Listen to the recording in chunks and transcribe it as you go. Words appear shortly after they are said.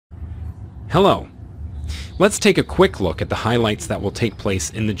Hello. Let's take a quick look at the highlights that will take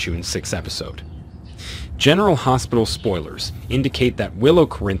place in the June 6 episode. General Hospital spoilers indicate that Willow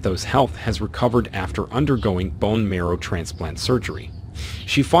Corinthos' health has recovered after undergoing bone marrow transplant surgery.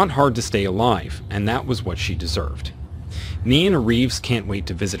 She fought hard to stay alive, and that was what she deserved. Niana Reeves can't wait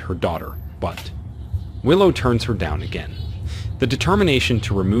to visit her daughter, but Willow turns her down again. The determination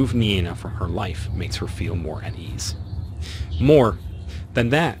to remove Niana from her life makes her feel more at ease. More than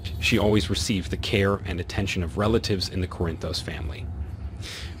that, she always receives the care and attention of relatives in the Corinthos family.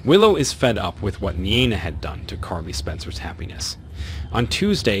 Willow is fed up with what Niana had done to Carly Spencer's happiness. On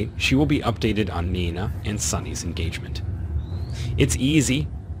Tuesday, she will be updated on Niana and Sunny's engagement. It's easy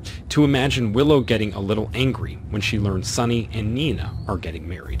to imagine Willow getting a little angry when she learns Sunny and Niana are getting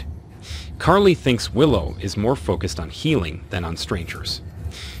married. Carly thinks Willow is more focused on healing than on strangers.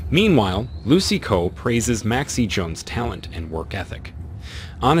 Meanwhile, Lucy Coe praises Maxie Jones' talent and work ethic.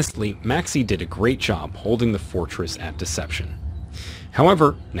 Honestly, Maxie did a great job holding the fortress at deception.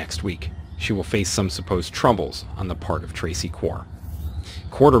 However, next week, she will face some supposed troubles on the part of Tracy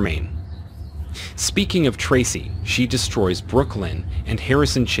Quartermain. Speaking of Tracy, she destroys Brooke Lynn and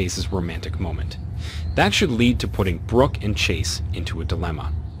Harrison Chase's romantic moment. That should lead to putting Brooke and Chase into a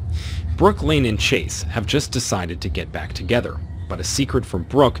dilemma. Brooke Lynn and Chase have just decided to get back together, but a secret from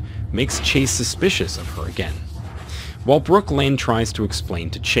Brooke makes Chase suspicious of her again. While Brooke Lynn tries to explain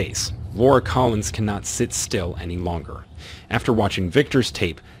to Chase, Laura Collins cannot sit still any longer. After watching Victor's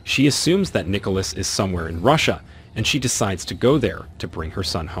tape, she assumes that Nicholas is somewhere in Russia, and she decides to go there to bring her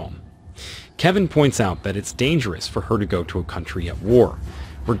son home. Kevin points out that it's dangerous for her to go to a country at war.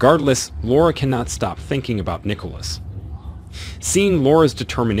 Regardless, Laura cannot stop thinking about Nicholas. Seeing Laura's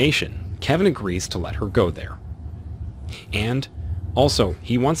determination, Kevin agrees to let her go there. And, also,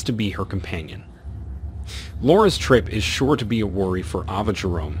 he wants to be her companion. Laura's trip is sure to be a worry for Ava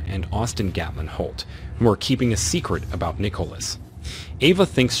Jerome and Austin Gatlin Holt, who are keeping a secret about Nicholas. Ava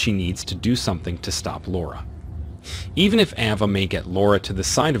thinks she needs to do something to stop Laura. Even if Ava may get Laura to the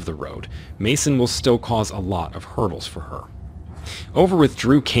side of the road, Mason will still cause a lot of hurdles for her. Over with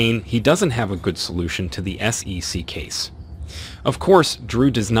Drew Kane, he doesn't have a good solution to the SEC case. Of course, Drew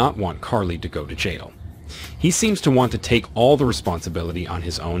does not want Carly to go to jail. He seems to want to take all the responsibility on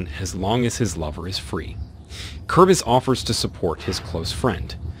his own as long as his lover is free. Curtis offers to support his close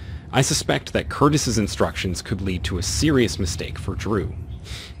friend. I suspect that Curtis's instructions could lead to a serious mistake for Drew.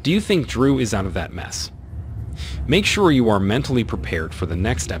 Do you think Drew is out of that mess? Make sure you are mentally prepared for the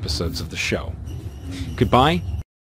next episodes of the show. Goodbye,